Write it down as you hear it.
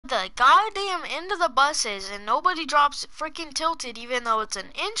the goddamn end of the buses and nobody drops freaking tilted even though it's an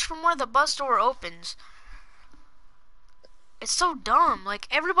inch from where the bus door opens. It's so dumb. Like,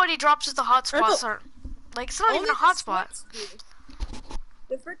 everybody drops at the hot spots. Like, it's not even a hot spot.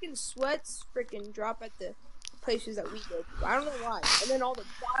 The freaking sweats freaking drop at the places that we did. I don't know why. And then all the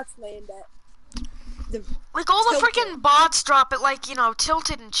bots land at the like all the freaking bots drop it like, you know,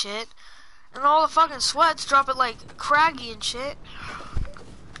 tilted and shit. And all the fucking sweats drop it like craggy and shit.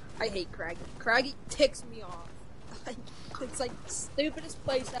 I hate craggy. Craggy ticks me off. It's like the stupidest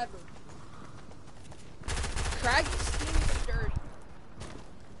place ever. Craggy, steamy, and dirty.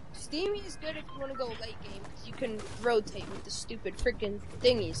 Steamy is good if you want to go late game because you can rotate with the stupid freaking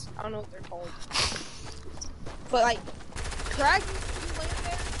thingies. I don't know what they're called. But like, craggy, if you land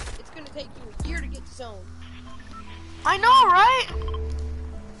there, it's gonna take you a year to get to zone. I know, right?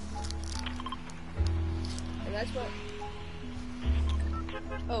 And that's what.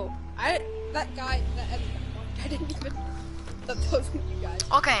 Oh, that guy, I didn't even. Those were you guys.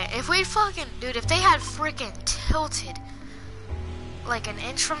 Okay, if we fucking, dude, if they had freaking tilted like an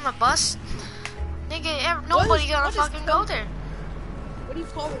inch from the bus, nigga, nobody gonna fucking go there. What do you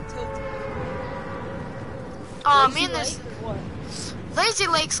call it, tilted? Me and this. Lazy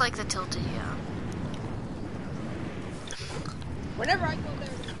Lake's like the tilted, yeah. Whenever I go there,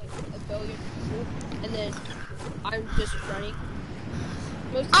 there's like a billion people, and then I'm just running.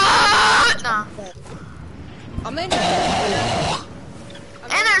 Nah. I'm in. And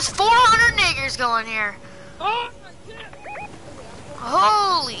there's 400 niggers going here. Oh,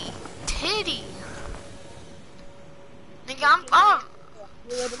 holy titty. Nigga,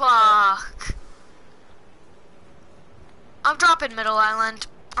 fuck. I'm dropping Middle Island.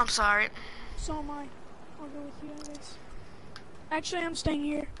 I'm sorry. So am I. I'll go with you guys. Actually, I'm staying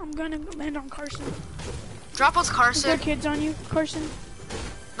here. I'm gonna land on Carson. Drop with Carson. Is there kids on you, Carson?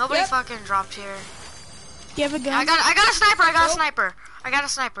 Nobody fucking dropped here. Do you have a gun? I got a sniper. I got a sniper. I got a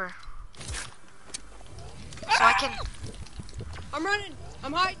sniper. So I can. I'm running.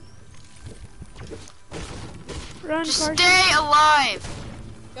 I'm hiding. Run, just Carson. stay alive.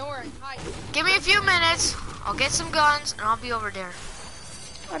 Don't worry, hide. Give me a few minutes. I'll get some guns and I'll be over there.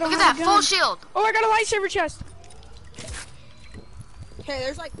 I don't Look at have that, a full gun. shield. Oh, I got a lightsaber chest. Okay,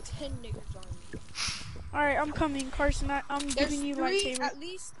 there's like 10 niggers on you. Alright, I'm coming, Carson. I'm giving you lightsaber. At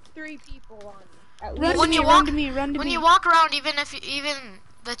least 3 people on you. Run to me, run to me, run to me. When you walk around, even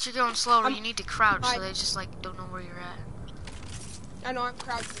that you're going slower, you need to crouch so hiding. they just like don't know where you're at. I know, I'm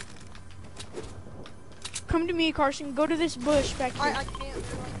crouching. Come to me, Carson. Go to this bush back here. I can't,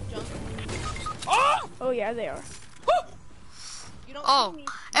 they're like jumping. Oh yeah, they are. You don't Oh, see me.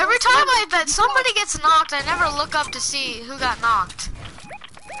 every time that somebody gets knocked, I never look up to see who got knocked.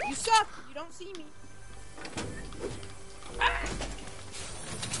 You suck, you don't see me.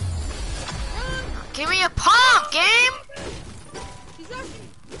 Give me a pump, game! He's up.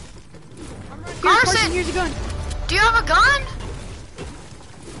 I'm running. Here, Carson! here's a gun. Do you have a gun?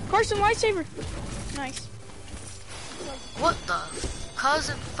 Carson, lightsaber. Nice. What the?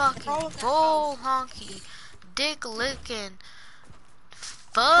 Cousin fucking bull honky, dick licking.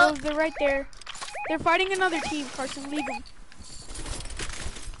 Oh, Fuck. they're right there. They're fighting another team, Carson. Leave them.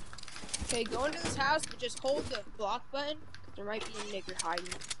 Okay, go into this house, but just hold the block button. There might be a nigger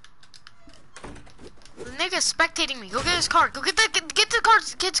hiding. The nigga's spectating me. Go get his card. Go get the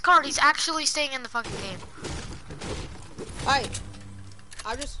kid's card. He's actually staying in the fucking game. Alright.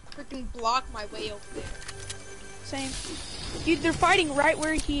 I'll just freaking block my way over there. Same. Dude, they're fighting right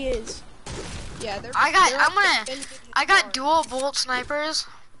where he is. Yeah, I got dual bolt snipers.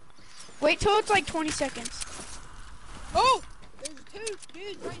 Wait till it's like 20 seconds. Oh! There's 2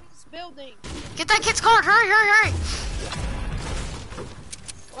 dudes right in this building. Get that kid's card. Hurry, hurry, hurry.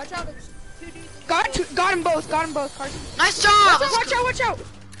 Watch out, there's 2 dudes in this building. Got them both, Carson. Nice job. Watch out.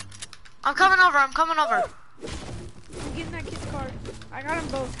 I'm coming over. I'm coming over. I'm getting that kid's card. I got them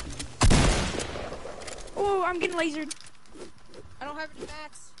both. Oh, I'm getting lasered. I don't have any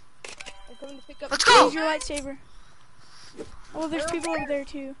mats. I'm coming to pick up. Let's go. Use your lightsaber. Oh, there's people over there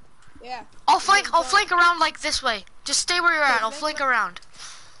too. Yeah. I'll flank around like this way. Just stay where you're at. I'll flank around.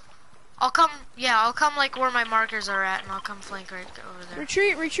 I'll come like where my markers are at, and I'll come flank right over there.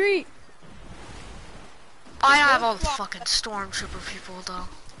 Retreat. I don't have all the fucking stormtrooper people though.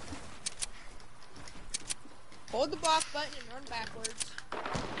 Hold the block button and run backwards.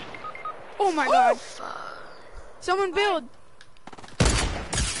 Oh my god. Fuck. Someone build.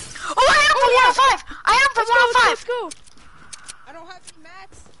 Oh, I hit him for 105. I hit him for 105. Let's go. I don't have any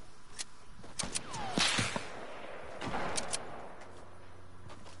mats.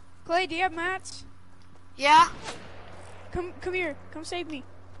 Clay, do you have mats? Yeah. Come here. Come save me.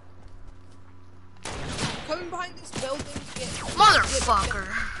 coming behind this building to get... Motherfucker.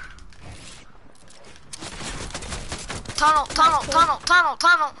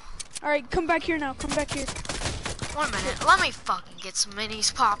 Tunnel. Alright, come back here now. Come back here. 1 minute. Let me fucking get some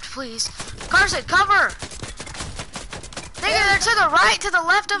minis popped, please. Carson, cover! Nigga, they're to the right, to the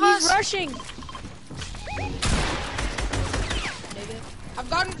left of us. He's rushing. Nigga. I've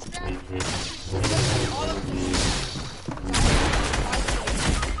got him distracted. All of them.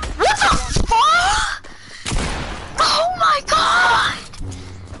 What the fuck? Oh my god!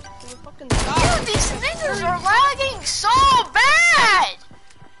 Dude, these niggas are lagging so bad!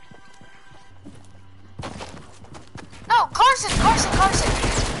 No, Carson.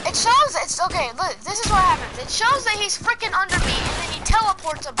 It shows, it's okay, look, this is what happens. It shows that he's freaking under me, and then he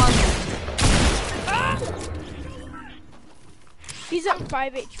teleports above me. He's at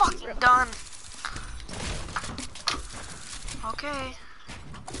 5 HP. Fucking done. Okay.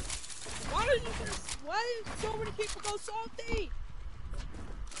 Why did so many people go salty?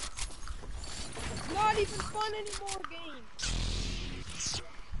 It's not even fun anymore, game.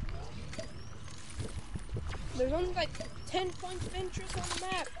 There's only like 10 points of interest on the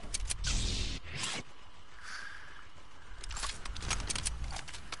map.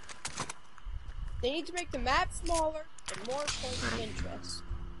 They need to make the map smaller and more points of interest.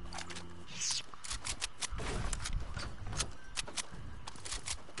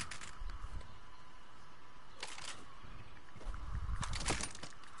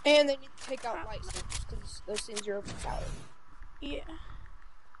 And they need to take out light switches because those things are overpowered. Yeah.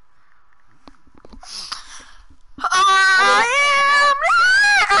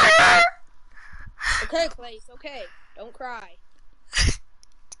 Okay, Clay, it's okay. Don't cry.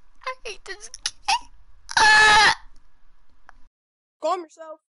 I hate this game. Calm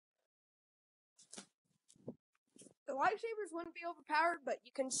yourself. The lightsabers wouldn't be overpowered, but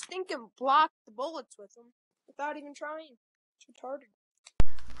you can stink and block the bullets with them without even trying. It's retarded.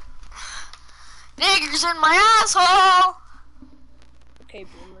 Niggers in my asshole! Okay,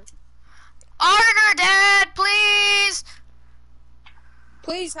 Boomer. Auditor, Dad, please!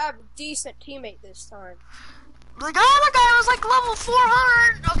 Please have a decent teammate this time. The other guy was like level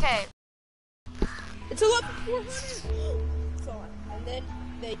 400. Okay. It's a level 400. Sorry. And then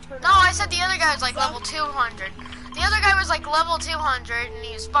they turn. No, I said the other guy was like level 200. The other guy was like level 200, and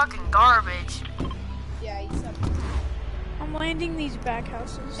he was fucking garbage. Yeah, he's up. I'm landing these back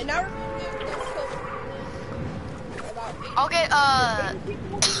houses. And now remember, about 8 Okay,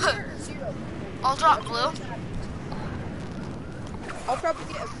 zero. I'll drop blue. I'll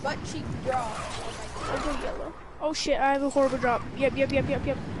probably get a butt cheek drop. I'll go yellow. Oh shit, I have a horrible drop. Yep.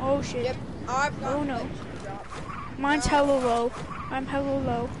 Oh shit. Yep, I've got Oh no. butt cheek drop. Mine's hella low. I'm hella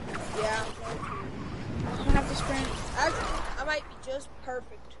low. Yeah, I don't have to sprint. actually, I might be just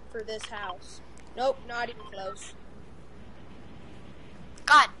perfect for this house. Nope, not even close.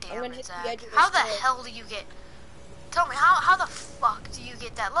 God I'm damn gonna it, hit the Zach. edge of this How the cliff. hell do you get... Tell me, how the fuck do you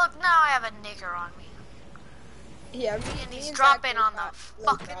get that? Look, now I have a nigger on me. Yeah, And he's dropping on the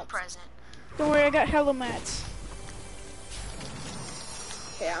fucking present. Don't worry, I got hella mats.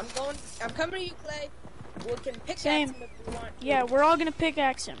 Okay, I'm coming to you, Clay. We can pickaxe Same. him if we want to. Yeah, we're all gonna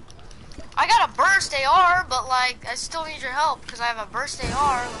pickaxe him. I got a burst AR, but like, I still need your help, because I have a burst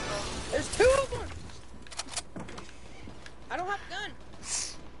AR. There's 2 of them! I don't have a gun.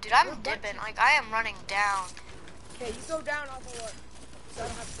 Dude, I'm dipping. Like, I am running down. Okay, you go down, I'll go up. 'Cause I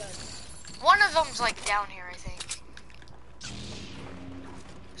don't have a gun. One of them's like down here, I think.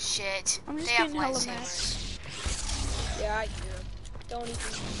 Shit. I'm just They have getting hella lightsabers. Yeah, I hear him.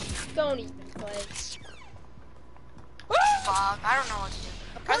 Don't even play. Fuck, I don't know what to do.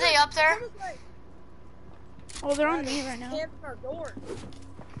 Are they up there? Oh, they're on me right now. Camping our door.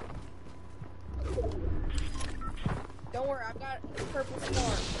 Don't worry, I've got a purple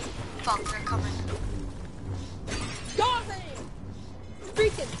star. Fuck, they're coming. Got him!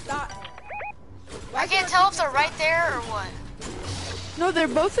 Freaking got him. I can't tell if they're right there or what. No, they're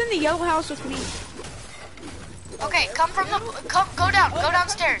both in the yellow house with me. Okay, go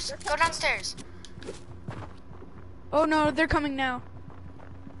downstairs. Go downstairs. Oh no, they're coming now.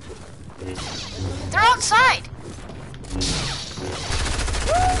 They're outside.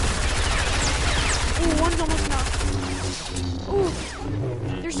 Ooh, one's almost knocked. Ooh,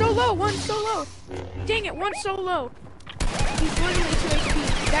 they're so low. One's so low. Dang it, one's so low. He's literally 2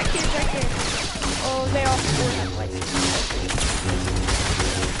 HP. That kid's right there. Oh, they all 4 have lights.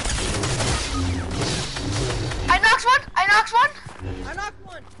 I knocked one. I knocked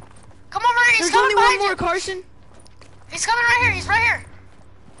one. Come over here. He's There's coming only one behind more, you. Carson. He's coming right here. He's right here.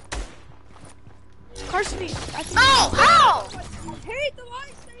 Carson, No, how? I hate the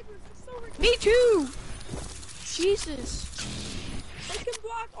lightsabers. They're so ridiculous. me too.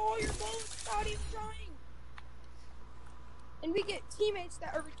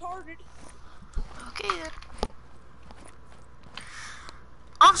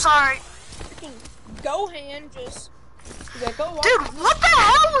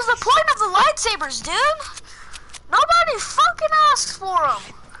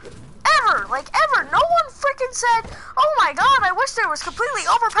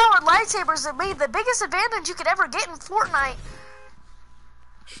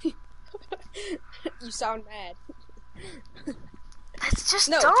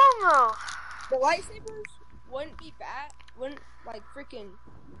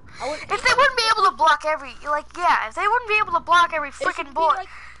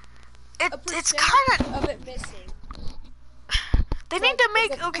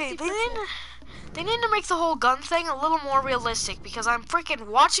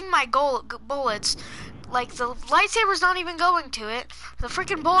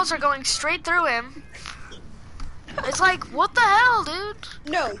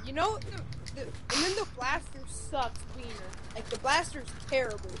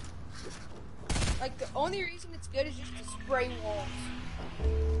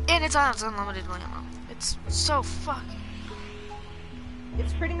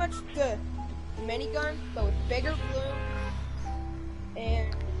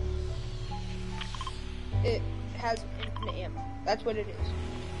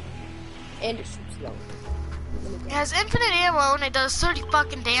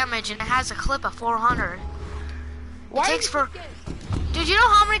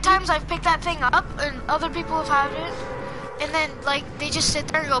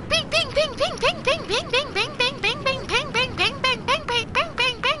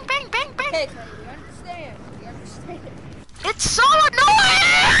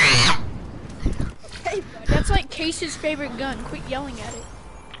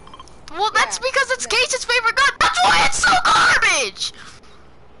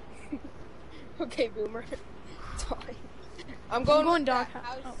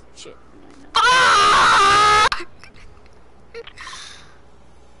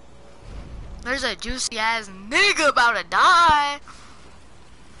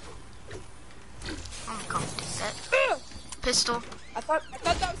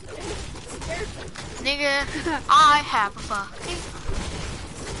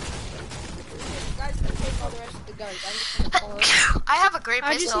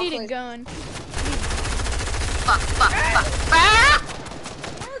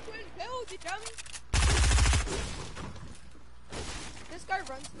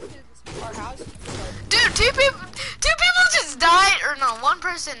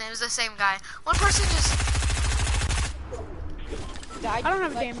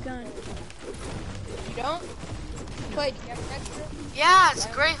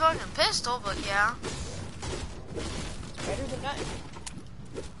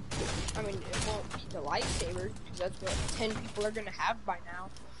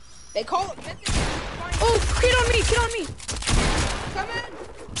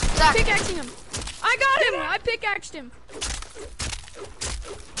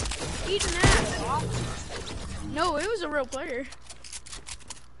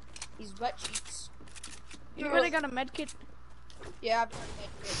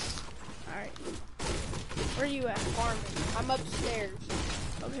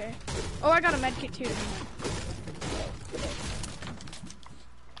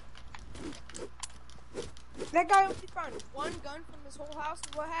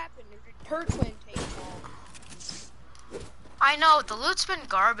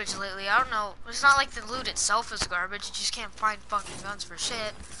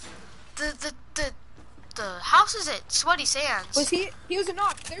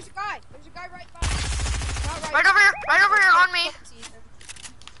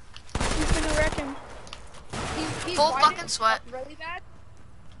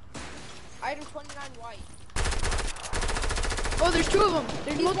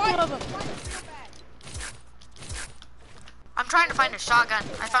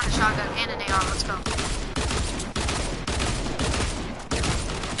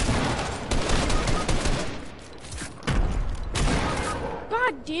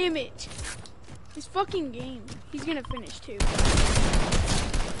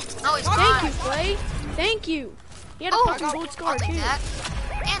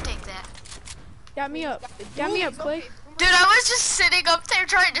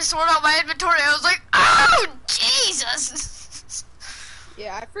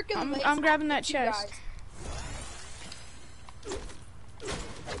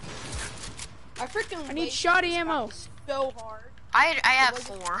 That freaking. I need shoddy ammo. So hard. I have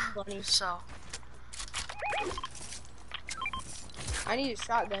 4, so. I need a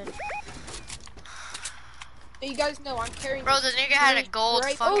shotgun. So you guys know I'm carrying. Bro, the nigga had a gold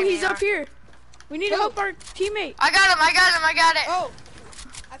fucking Oh, he's AR. up here. We need to help our teammate. I got it. Oh,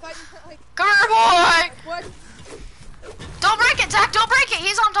 I thought you meant like. Come here, boy! What? Don't break it, Zach, don't break it.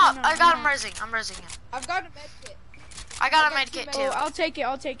 He's on top. No, I got him rezzing. I'm rezzing him. I've got a med kit. I got a med kit too. Oh, I'll take it.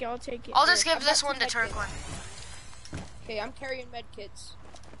 I'll just give this one to Turquin. Okay, I'm carrying med kits.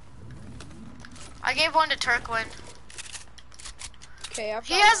 I gave one to Turquin. Okay,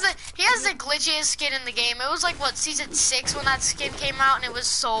 He has the glitchiest skin in the game. It was like what, season 6 when that skin came out, and it was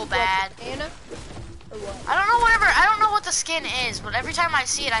so bad. Anna? Or what? I don't know what the skin is, but every time I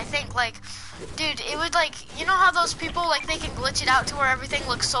see it, I think like, dude, it would like, you know how those people like they can glitch it out to where everything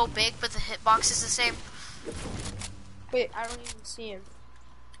looks so big, but the hitbox is the same. Wait, I don't even see him.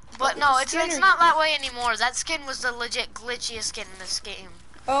 But no, it's not that way anymore. That skin was the legit glitchiest skin in this game.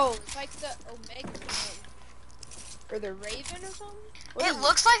 Oh, it's like the Omega or the Raven or something? It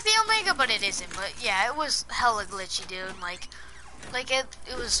looks like the Omega, but it isn't. But yeah, it was hella glitchy, dude. Like it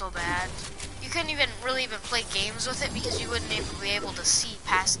was so bad. You couldn't even really play games with it because you wouldn't even be able to see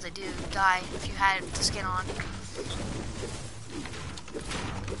past the guy if you had the skin on.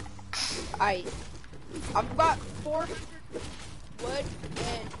 I've got 400 wood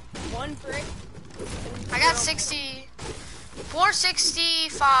and 1 brick. I got 60,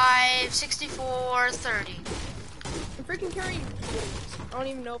 465, 64, 30. I'm freaking carrying tools. I don't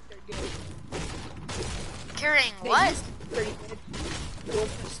even know if they're good. Carrying They what? used to be pretty good.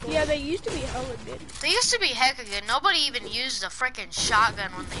 Yeah, they used to be hella good. They used to be hecka good. Nobody even used a freaking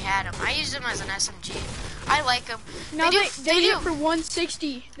shotgun when they had them. I used them as an SMG. I like them. No, they hit do. for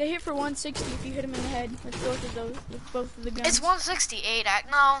 160. They hit for 160 if you hit them in the head with both of those, with both of the guns. It's 168.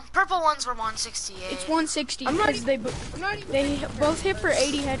 No, purple ones were 168. It's 160 I'm not because they both hit for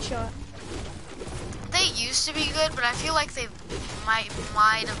 80 headshot. They used to be good, but I feel like they might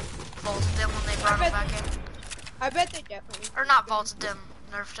have vaulted them when they brought them back in. I bet they definitely. Or not vaulted them,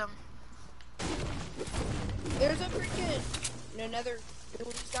 nerfed them. There's a freaking another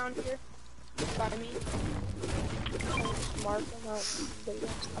buildings down here by me. I'll just mark them out.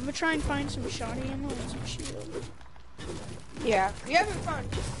 I'm gonna try and find some shoddy ammo and some shield. Yeah, you haven't found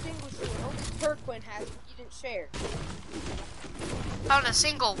a single shield. Only Turquin has it. You didn't share. Found a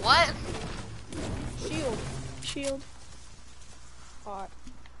single what? Shield. Hot.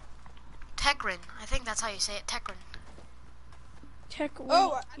 Tekrin. I think that's how you say it. Tekrin.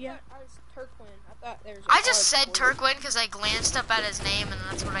 Oh, I yeah. thought I was Turquin. I thought there was. I just said Turquin because I glanced up at his name and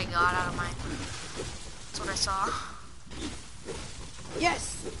that's what I got out of my. That's what I saw.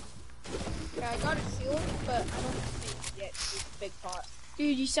 Yes. Yeah, I got a shield, but I don't think it yet. It's a big pot.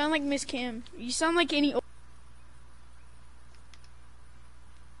 Dude, you sound like Miss Kim. You sound like any.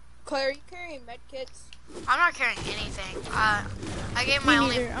 Claire, are you carrying med kits? I'm not carrying anything. I gave my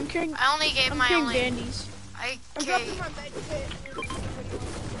only. I'm carrying. I only gave I'm my carrying only. bandies. I I'm carry. dropping my med kit. And if anybody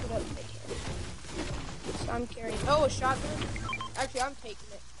wants to pick it up, they can. So I'm carrying. Oh, a shotgun. Actually, I'm taking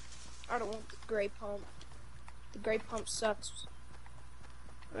it. I don't want the gray pump. The gray pump sucks.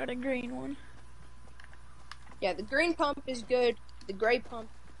 I got a green one. Yeah, the green pump is good. The gray pump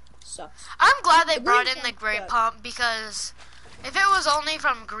sucks. I'm glad they The brought green in the pump gray sucks. pump because if it was only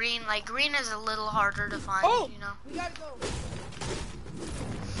from green, like green is a little harder to find, Oh, you know. we gotta go.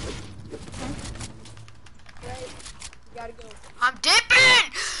 Right, we gotta go. I'm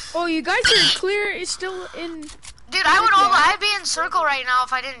dipping! Oh, you guys are clear. It's still in. Dude, I'd be in circle right now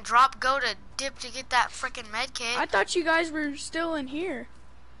if I didn't go to dip to get that freaking med kit. I thought you guys were still in here.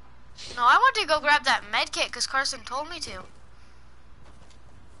 No, I went to go grab that med kit because Carson told me to.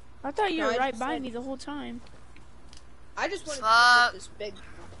 I thought you No, were I right just by said- me the whole time. I just wanted Fuck. to get this big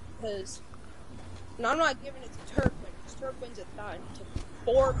because. No, I'm not giving it to Turquin because Turquin's a thought. It took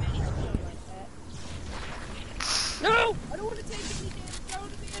 4 minutes to do like that. No! I don't want to take any damage. I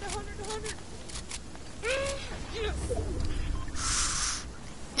want to be at 100.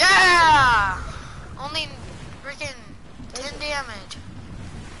 Yeah! Only freaking 10 damage.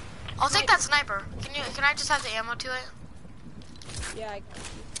 I'll take that sniper. Can I just have the ammo to it? Yeah, I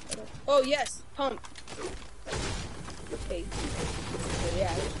got it. Oh, yes. Pump. Okay. So,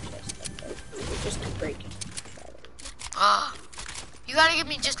 yeah, just keep breaking. You gotta give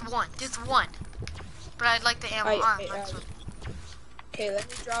me just one. Just one. But I'd like the ammo. Okay, let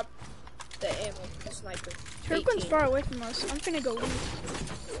me drop the ammo for the sniper. Turquin's 18. far away from us. I'm finna go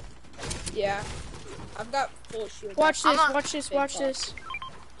leave. Yeah. I've got full shield. Watch this, I'm watch this, big watch box. this.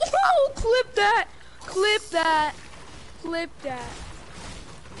 Oh, clip that! Clip that! Clip that!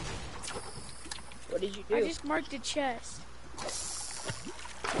 What did you do? I just marked a chest.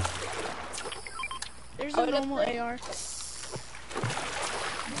 There's Oh, a normal that's AR.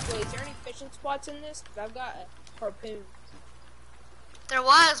 Wait, is there any fishing spots in this? Cause I've got a harpoon. There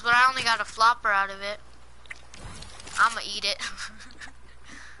was, but I only got a flopper out of it. I'ma eat it.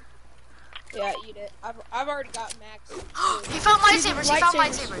 Yeah, eat it. I've already got max. He found lightsabers. He found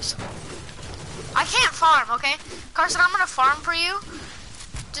lightsabers. I can't farm, okay? Carson, I'm gonna farm for you.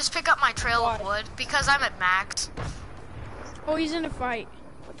 Just pick up my trail of wood because I'm at max. Oh, he's in a fight.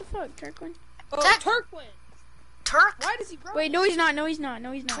 What the fuck, Turquin? Oh, Turquin! Turk? Why does he run? Wait, no, he's not. No, he's not.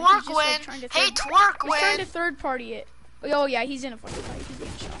 No, he's not. Twerk He's just, like, win. trying to Hey, third- twerk He's trying to win. third party it. Oh, yeah, he's in a fucking fight. He's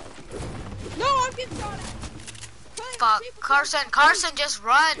getting shot. No, I'm getting shot at. Fuck, Carson, just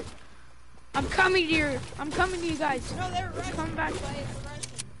run. I'm coming to you. I'm coming to you guys. No, they're rushing. Come back.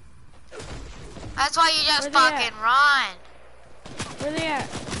 That's why you just Where they fucking run. Where they at?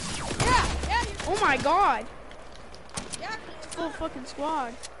 Yeah, Oh my god. yeah. Full fucking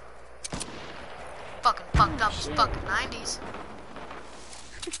squad. Fucking fucked up shit. fucking 90s.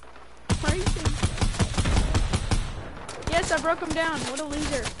 Yes, I broke him down. What a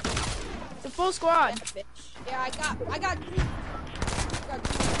loser. The full squad. Yeah, I got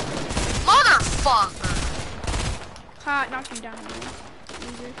Motherfucker. Ha, knocked him down.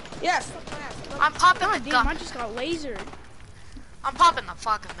 Loser. Yes. I'm popping God the damn, I gun. just got lasered. I'm popping the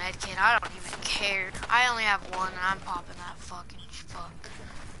fucking med kit. I don't even care. I only have one and I'm popping that fucking fuck.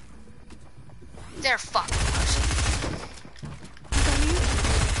 They're fucking pushing.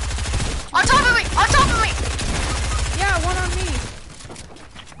 On top of me! On top of me! Yeah, one on me.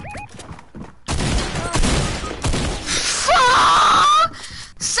 Fuck!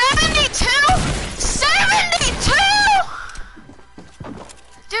 72? 72?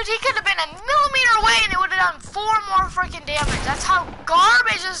 Dude, he could have been a millimeter away and it would have done 4 more freaking damage. That's how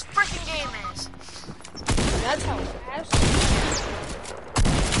garbage this freaking game is. That's how fast.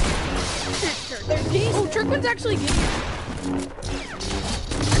 Oh, Turquin's actually getting it.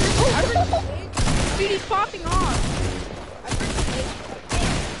 Dude, he's popping off.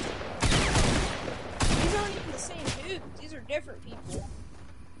 These aren't even the same dudes. These are different people.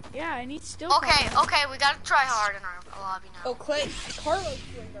 Yeah, and he's still Okay, popping off. okay, we gotta try hard in our lobby now. Oh, Clay, Carlos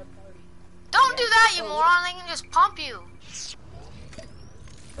joined our party. Don't do that, you moron. They can just pump you.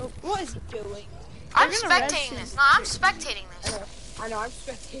 Oh, what is he doing? I'm They're gonna rest spectating him. this. No, I'm spectating this. I know, I'm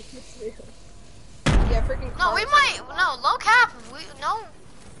spectating this too. Yeah, freaking No, Carlos. we might. No, low cap. No.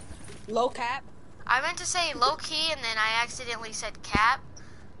 Low cap. I meant to say low key and then I accidentally said cap.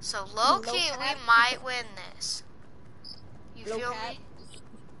 So low key, cap? we might win this. You Low feel cap? me?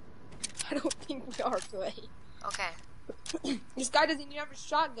 I don't think we are, Clay. Okay. This guy doesn't even have a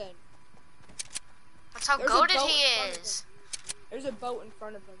shotgun. That's how There's a goated boat he in front of is. There's a boat in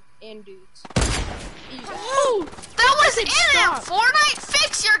front of him, and dudes. Oh! That was in Stop. it! Fortnite,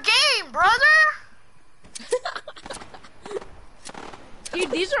 fix your game, brother!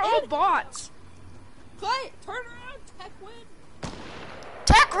 Dude, these are all bots. Clay, turn around, Tech win.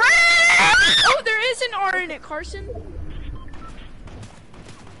 Tech red! Oh, there is an R in it, Carson.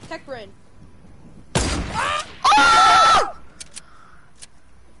 Tech Ren. Oh!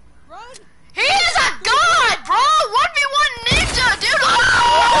 Run! He is a god, bro! 1v1 ninja, dude!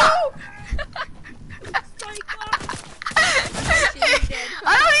 Oh!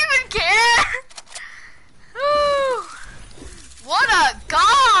 I don't even care! Whew. What a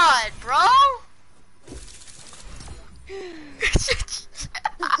god, bro!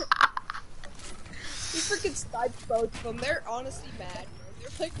 He freaking sniped both of them. They're honestly mad, bro.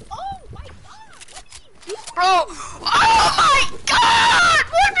 They're like, oh my god! What did you do? Bro! Oh my god!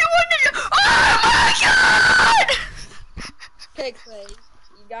 1v1 ninja! Oh my god! Okay, Clay,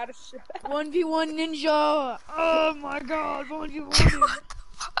 you gotta shut up. 1v1 ninja. Oh my god, 1v1 What the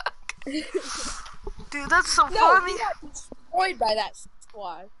fuck? Dude, that's so No, funny. he got destroyed by that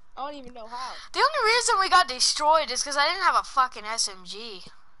squad. I don't even know how. The only reason we got destroyed is because I didn't have a fucking SMG.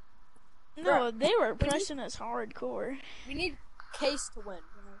 No, they were pressing us hardcore. We need Case to win.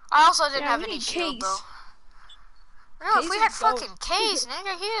 You know? I also didn't Yeah, have we any need shield, Case. bro. No, if Case we is had gold. fucking Case,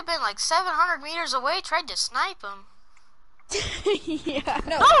 nigga, he'd have been like 700 meters away, tried to snipe him. Yeah.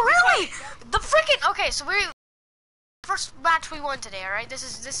 No, No, really? The freaking okay. So first match we won today. All right, this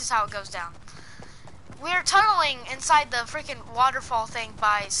is how it goes down. We're tunneling inside the freaking waterfall thing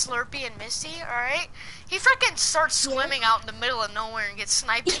by Slurpee and Misty. All right, he freaking starts swimming out in the middle of nowhere and gets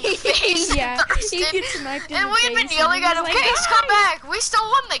sniped in the face. Yeah, and thirsted. he gets sniped in and the we had been face, yelling and at him, he's like, "Case, come "Guys!" back!" We still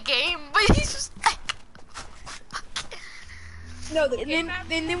won the game, but he's just like. No, the And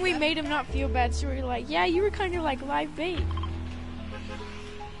then we made him not feel bad, so we were like, yeah, you were kind of like live bait.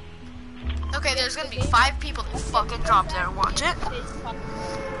 Okay, there's gonna be 5 people that fucking drop there. Watch it.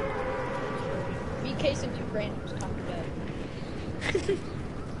 Me, Case, and 2 randoms Coppin Dubs.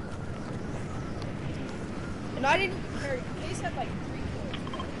 And I didn't even care. Case had like 3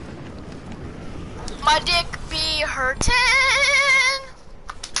 kills. My dick be hurtin'.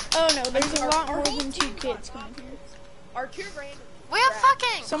 Oh no, there's a lot more than 2 kids coming here. Our 2 randoms. We have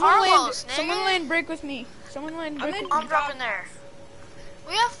fucking Carlos, nigga. Someone land brick with me. Someone land brick with me. I'm dropping there.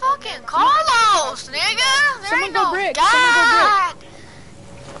 We have fucking Carlos, nigga. There Someone ain't go no brick. God.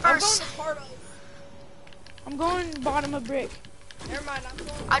 I'm going First, to Carlos. I'm going bottom of brick. Never mind, I'm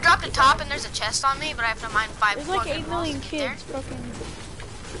going. I dropped a top and there's a chest on me, but I have to mine 5 There's like fucking 8 walls million to get kids fucking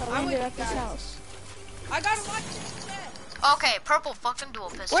landed at this house. I gotta watch this chat. there. Okay, purple fucking dual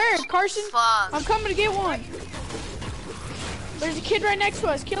pistols. Where, Carson? Fuck. I'm coming to get one. There's a kid right next to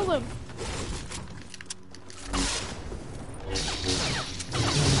us. Kill him.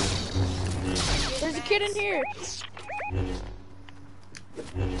 There's a kid in here. Let's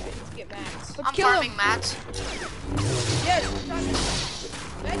get Max. Let's I'm kill farming him. mats. Yes, we're trying to.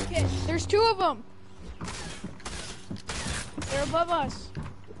 Med kit. There's 2 of them. They're above us.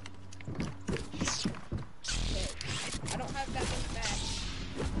 Okay. I don't have that many Max.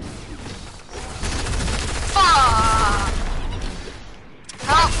 Fuck.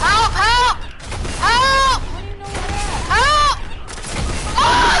 Help, help, help! Help! I don't even know where they're at. Help!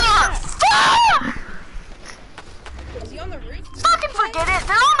 Motherfucker! Is he on the roof? Fucking forget it.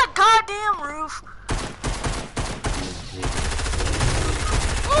 They're on the goddamn roof.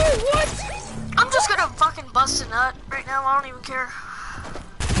 Oh, what? I'm just gonna fucking bust a nut right now. I don't even care.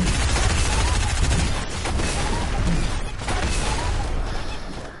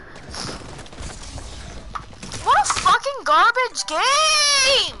 What a fucking garbage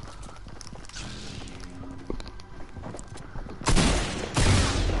game!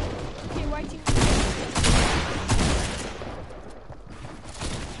 Okay, white team.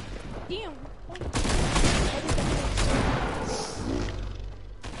 Damn.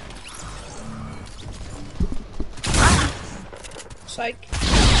 Psych.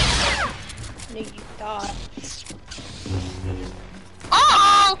 Nigga, you thought.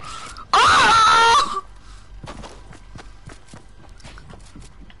 Oh! Oh!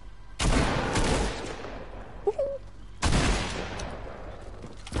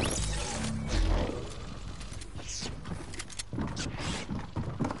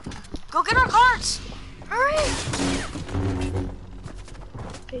 Go get our cards! Hurry!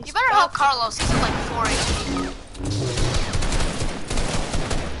 You better help Carlos, he's at like 4 HP.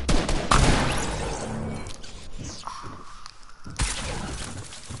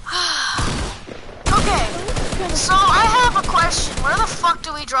 Okay, so I have a question. Where the fuck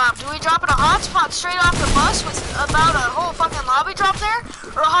do we drop? Do we drop in a hotspot straight off the bus with about a whole fucking lobby drop there?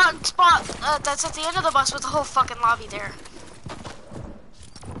 Or a hotspot that's at the end of the bus with a whole fucking lobby there?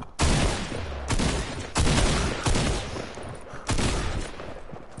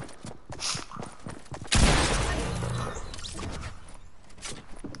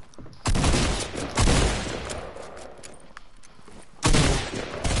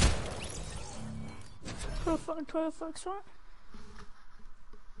 What the fuck's wrong?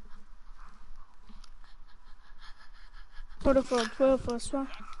 What the fuck's wrong?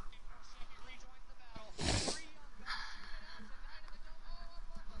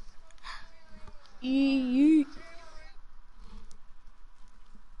 Yeet.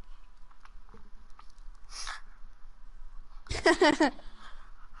 I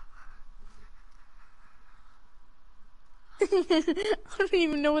don't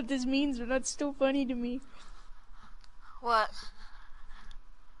even know what this means, but that's still funny to me. What?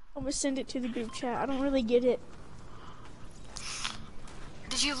 I'm gonna send it to the group chat. I don't really get it.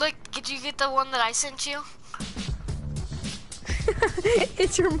 Did you get the one that I sent you?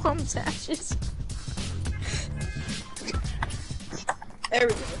 It's your mom's ashes. There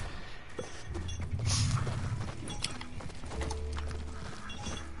we go.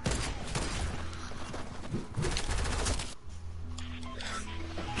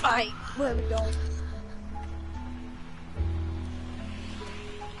 Alright, where are we going?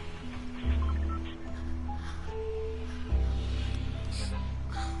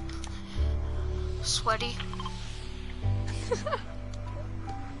 Sweaty.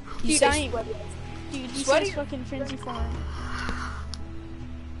 Dude, I ain't. Dude, he Sweaty says fucking frenzy farm.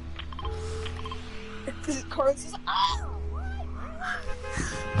 This is Carlos is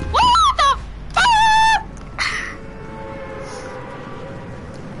What the fuck?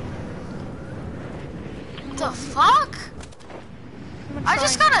 The fuck? I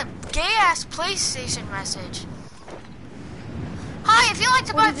just got a gay ass PlayStation message. Hi, if you like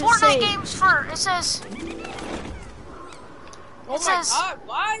to buy Fortnite games for, it says. Oh It my says, god,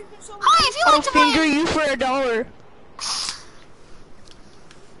 why is there so many? hi, if you like to finger buy. you for $1.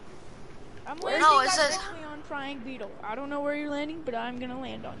 I'm landing No, it says. on Frying Beetle. I don't know where you're landing, but I'm gonna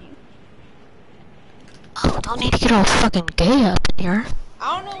land on you. Oh, don't need to get all fucking gay up in here.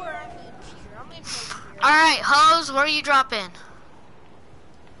 I don't know where I'm landing either. I'm landing over here. Alright, Hose, where are you dropping?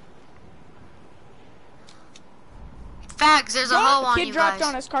 Fags, there's a hoe on Kid you dropped guys.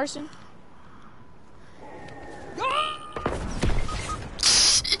 on us, Carson.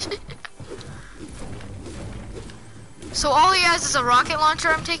 So all he has is a rocket launcher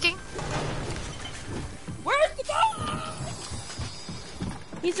I'm taking? Where's the guy?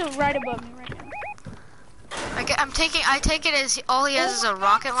 He's right above me right now. I take it as all he has is a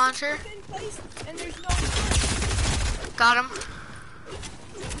rocket launcher. And there's no... Got him.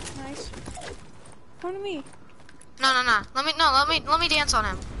 Nice. Come to me. No. Let me dance on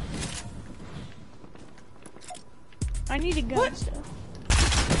him. I need a gun What? still.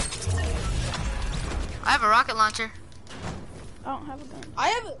 I have a rocket launcher. I don't have a gun. I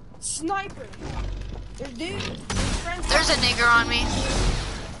have a sniper. There's There's a nigger on me.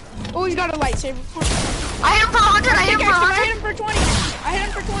 Oh, he's got a lightsaber. I hit him for 100. I hit him for I 100. hit him for 20. I hit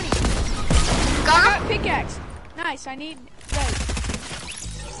him for 20. Got him. Got pickaxe. Nice. I need red.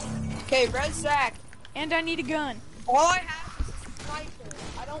 Okay, red sack. And I need a gun. All I have is a sniper.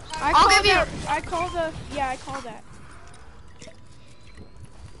 I don't have... I'll give you- I call that.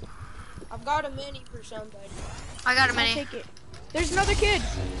 I've got a mini for somebody. I got a I'll mini. take it. There's another kid.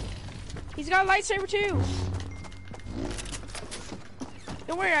 He's got a lightsaber too.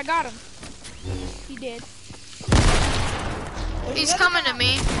 Don't worry, I got him. He did. He's coming to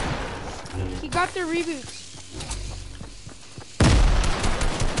me. He got the reboots.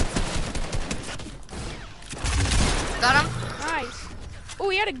 Got him. Nice. Oh,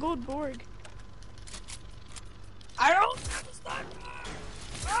 he had a gold Borg. I don't have a sniper.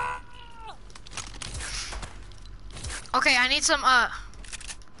 Ah! Okay, I need some I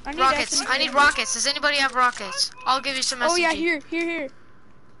need rockets. SMG. I need rockets. Does anybody have rockets? I'll give you some SMG. Oh yeah, here.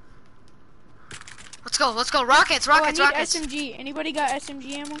 Let's go. Rockets. I Rockets. need Rockets. SMG. Anybody got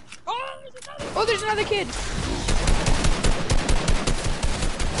SMG ammo? Oh, there's another. Oh, there's another kid.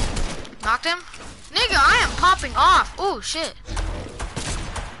 Knocked him. Nigga, I am popping off. Oh shit.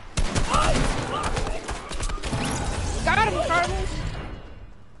 Got him, Carlos.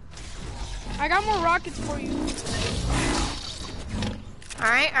 I got more rockets for you. All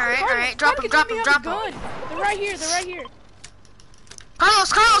right. Carlos, Drop him. Carlos, let me have a gun. They're right here.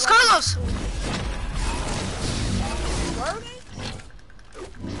 Carlos. Where are they?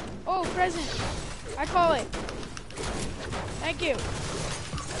 Oh, present. I call it. Thank you.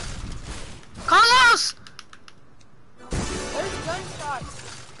 Carlos. There's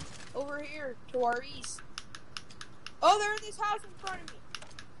gunshots over here to our east. Oh, they're in this house in front of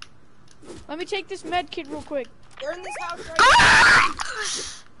me. Let me take this med kit real quick. They're in this house right Ah!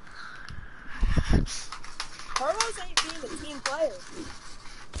 now. Carlos ain't being a team player.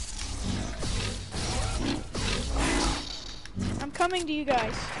 I'm coming to you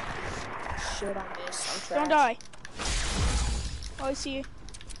guys. Shit, I missed. I'm trash. Don't die. Oh, I see you.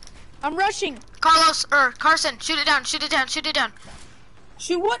 I'm rushing. Carlos or Carson, shoot it down. Shoot what down?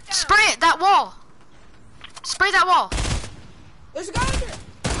 Spray it. That wall. Spray that wall. There's a guy under it.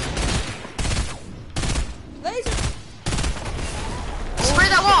 Laser. Spray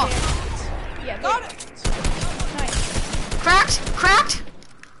that wall. Yeah, Got there. it. Nice. Cracked.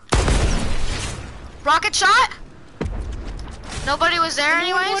 Rocket shot. Nobody was there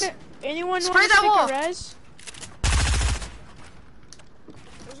anyways. Anyone Spray want to that stick wall. a res?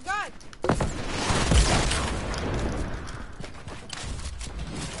 There's a guy.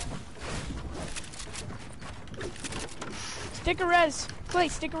 Stick a res. Clay,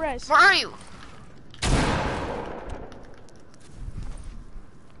 stick a res. Where are you?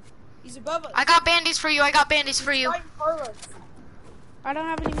 He's above us. I got bandies for you. Fighting Carlos. I don't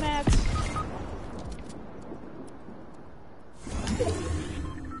have any mats.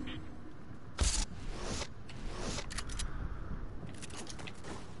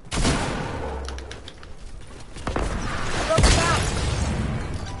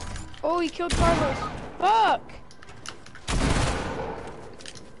 Oh, he killed Carlos. Fuck!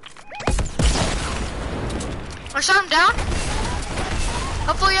 I shot him down.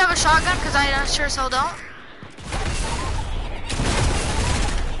 Hopefully you have a shotgun, because I sure as hell don't.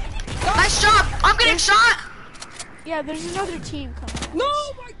 Nice job. I'm getting shot. Yeah, there's another team coming. No,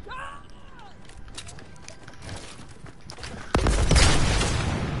 my God!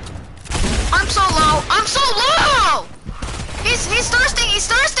 I'm so low. He He's thirsting. He's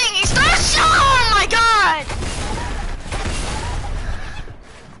thirsting. He's thirsting. Oh my god.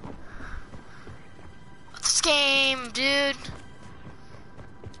 This game, dude.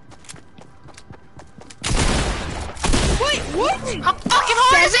 Wait, what? How fucking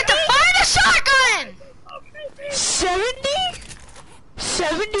hard is it to find a shotgun? 70?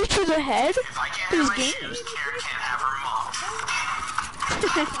 70 to the head? This game.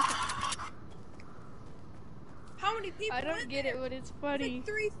 How many people? I don't get it, but it's funny. Like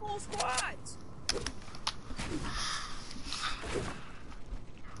 3 full squads.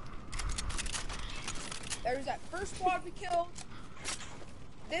 There's that first squad we killed.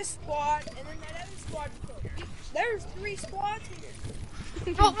 This squad, and then that other squad we killed. There's 3 squads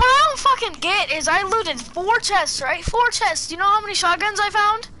here. What I don't fucking get is I looted 4 chests, right? 4 chests. Do you know how many shotguns I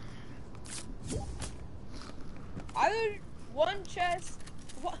found? I looted 1 chest.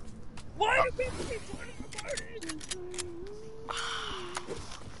 What? Why do people keep joining the party?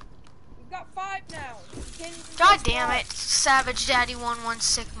 We've got 5 now. We can't even God get damn it. squads. Savage Daddy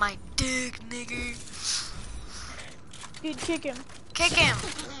 116 my dick, nigga. Dude, kick him. Kick him.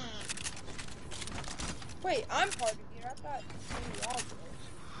 Wait, I'm part of here. I thought maybe y'all was.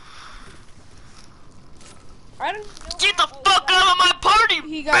 I don't know. Get the fuck out of my party,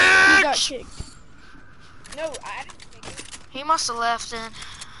 He got bitch! kicked. No, I didn't think it. He must have left then.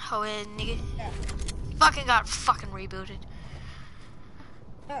 Oh, yeah, nigga. Yeah. Fucking got fucking rebooted.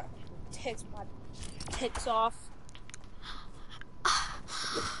 Ticks my ticks off.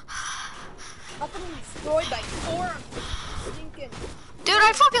 How come we destroyed like 4 stinking? Dude,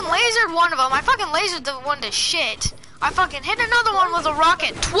 I fucking lasered one of them. I fucking lasered the one to shit. I fucking hit another one with a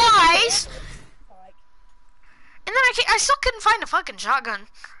rocket twice. And then I still couldn't find a fucking shotgun.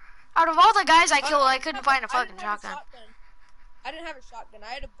 Out of all the guys I killed, I couldn't find a fucking shotgun. I didn't have a shotgun.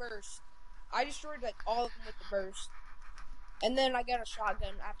 I had a burst. I destroyed like all of them with the burst. And then I got a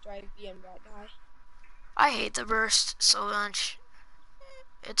shotgun after I BM'd that guy. I hate the burst so much.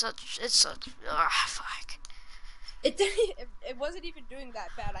 It's such, fuck. It didn't. It wasn't even doing that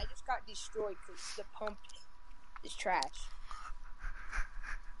bad. I just got destroyed because the pump is trash.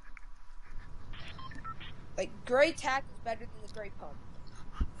 Like gray tack is better than the gray pump.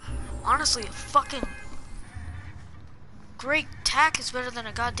 Honestly, a fucking great tack is better than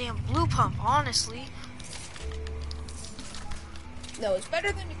a goddamn blue pump, honestly. No, it's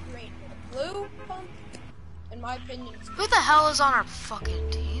better than a green. But a blue pump, in my opinion, is Who the hell is on our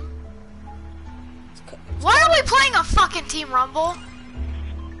fucking team? Why are we playing a fucking Team Rumble?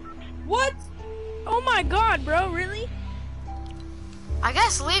 what? Oh my god, bro, really? I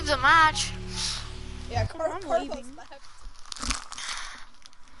guess leave the match. Yeah, I'm Carlos leaving. left.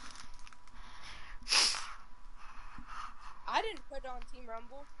 I didn't put on Team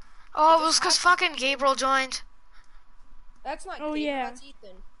Rumble. Oh, it was because fucking Gabriel joined. That's not Oh, Gabriel, yeah. that's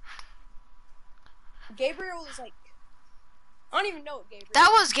Ethan. Gabriel is like... I don't even know what Gabriel That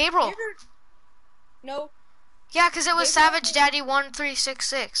was Gabriel. Gabriel... No. Yeah, because it was Gabriel- Savage Daddy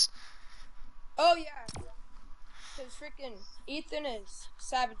 1366. Oh, yeah. Because freaking Ethan is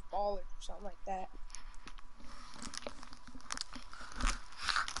Savage Baller or something like that.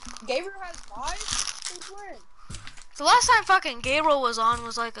 Gabriel has 5? Since when? The last time fucking Gabriel was on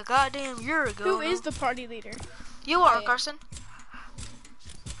was like a goddamn year ago. Who is the party leader? You are, I am. Carson.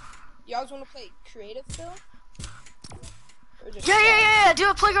 You always want to play creative still? Or just Yeah. Do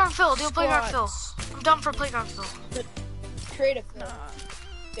a playground fill. Do a playground fill. Squads. I'm done for playground fill. creative fill.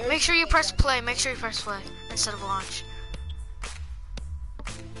 There's Make sure no you press playground. play. Make sure you press play instead of launch.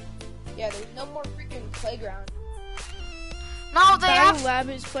 Yeah, there's no more freaking playground. No, they Battle have. Lab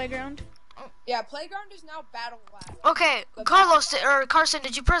is playground. Yeah, playground is now Battle Lab. Okay, Carlos or Carson,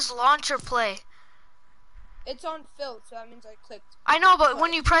 did you press launch or play? It's on fill, so that means I clicked I know, but Play.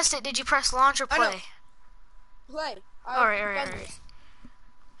 when you pressed it, did you press launch or I know. play? play. Alright.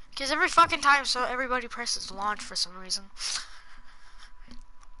 Because every fucking time, so everybody presses launch for some reason.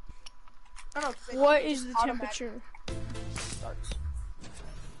 I don't know, 'cause I What think it is the just automatically temperature? starts.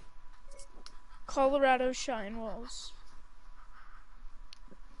 Colorado Shine Walls.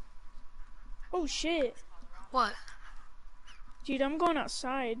 Oh shit. What? Dude, I'm going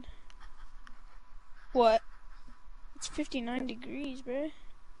outside. What? It's 59 degrees, bruh.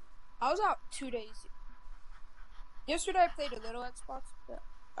 I was out 2 days. Yesterday I played a little Xbox, but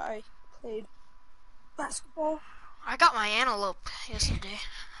I played basketball. I got my antelope yesterday.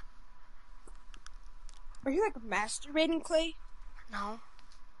 Are you like masturbating, Clay? No.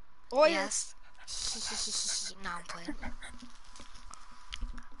 Oh Yes. No, I'm playing.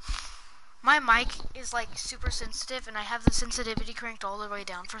 My mic is like super sensitive, and I have the sensitivity cranked all the way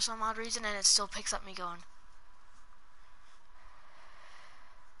down for some odd reason, and it still picks up me going.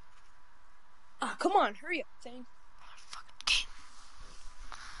 Ah, come on, hurry up, thing. Fucking game.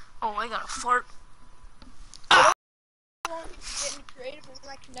 Oh, I got a fart.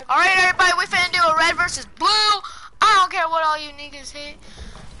 Alright, everybody, we finna do a red versus blue. I don't care what all you niggas hit.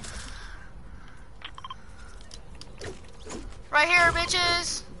 Right here,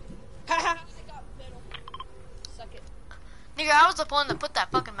 bitches. Haha, I got middle. Suck it. Nigga, I was the one that put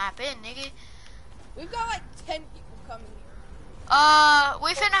that fucking map in, nigga. We've got like 10 people coming here.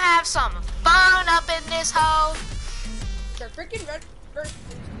 We finna have some fun up in this hole. They're freaking red versus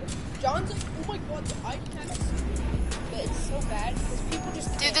John's like, oh my god, the item has but it's so bad because people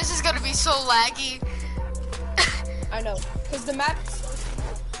just Dude, this is gonna be so laggy. I know, because the map is so small.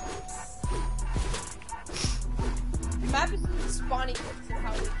 The map isn't spawning for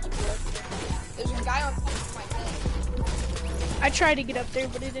how many people are here. There's a guy on top of my head. I tried to get up there,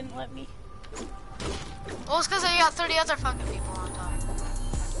 but it didn't let me. Well, it's because you got 30 other fucking people on top.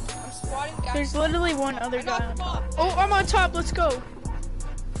 I'm spotting guys. There's literally one other guy on top. Oh, I'm on top. Let's go.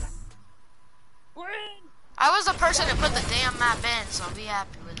 We're in. I was the person that put the damn map in, so be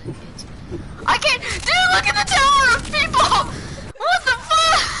happy with it, kids. I can't. Dude, look at the tower of people. What the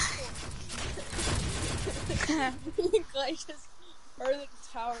fuck? I just heard the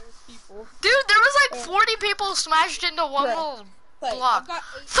tower of people. Dude, there was like 40 people smashed into one little block. I've got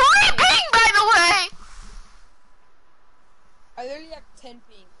 3 ping, by the way. I literally have 10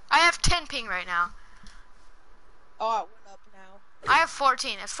 ping. I have 10 ping right now. Oh, it went up now. I have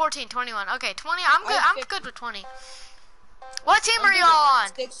 14. It's 14, 21. Okay, 20. I'm good. I'm good with 20. What team are good y'all on?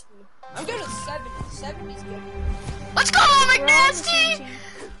 at 60. I'm good at 70. 70's good. Let's go, McNasty!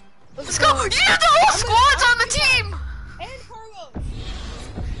 Let's go! You the whole squad's on the team! And Carlos!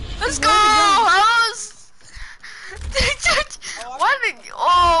 Let's go, hoes!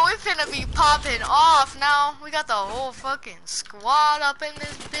 We finna be popping off now. We got the whole fucking squad up in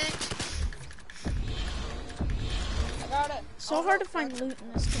this bitch. I got it. So hard to find loot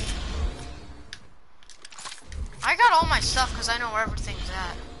in this game. I got all my stuff because I know where everything's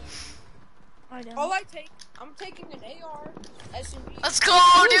at. I don't. I'm taking an AR, SMG. Let's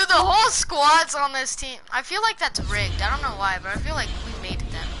go, dude. The whole squad's on this team. I feel like that's rigged. I don't know why, but I feel like we made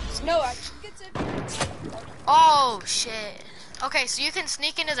it then. No, I think it's a... Oh, shit. Okay, so you can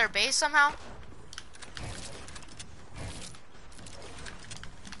sneak into their base somehow?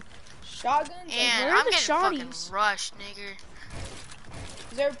 Shotguns? And where are I'm the getting fucking shotties? rushed, nigga.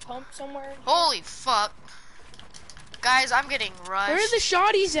 Is there a pump somewhere? Holy fuck. Guys, I'm getting rushed. Where are the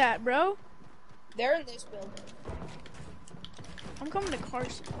shotties at, bro? They're in this building. I'm coming to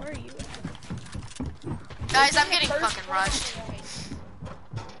Carson. Where are you at? Guys, I'm getting fucking rushed.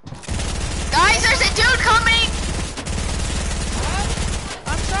 Guys, there's a dude coming!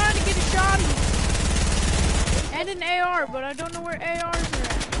 I'm trying to get a shotty. And an AR, but I don't know where ARs are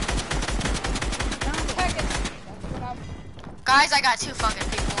at. Guys, I got 2 fucking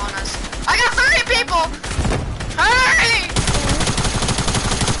people on us. I got 30 people! Hurry!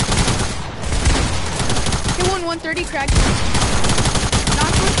 Hit 130, cracked.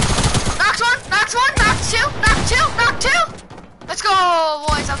 Knocked one. Knocked 1, knocked 1, knocked 2, knocked 2, knocked 2! Let's go,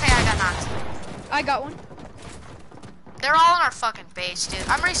 boys. Okay, I got knocked. I got one. They're all in our fucking base, dude.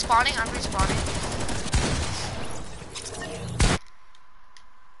 I'm respawning.